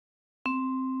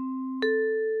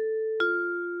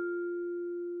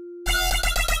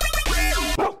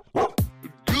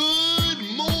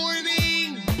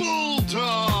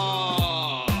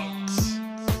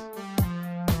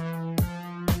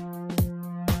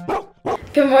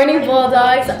Good morning,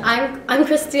 Bulldogs. I'm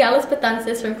Christy Alice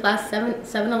Betances from class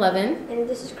 711. And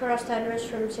this is Karas Tadros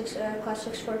from class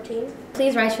 614.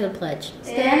 Please rise for the pledge.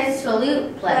 Stand,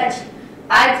 salute, pledge.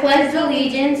 I pledge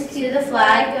allegiance to the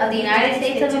flag of the United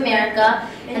States of America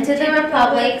and to the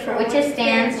republic for which it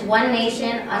stands, one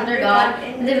nation, under God,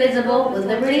 indivisible, with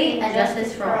liberty and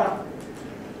justice for all.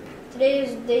 Today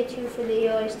is day 2 for the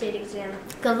ELA state exam.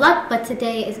 Good luck, but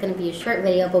today is going to be a short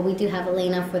video, but we do have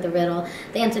Elena for the riddle,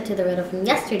 the answer to the riddle from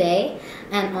yesterday,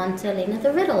 and on to Elena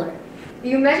the riddler.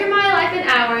 You measure my life in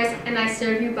hours, and I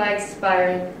serve you by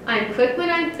expiring. I am quick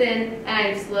when I'm thin, and I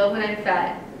am slow when I'm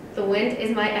fat. The wind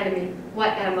is my enemy. What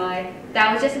am I?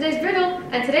 That was yesterday's riddle,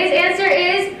 and today's answer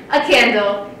is a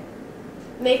candle.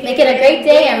 Make it a great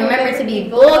day, and remember to be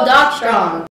Bulldog strong.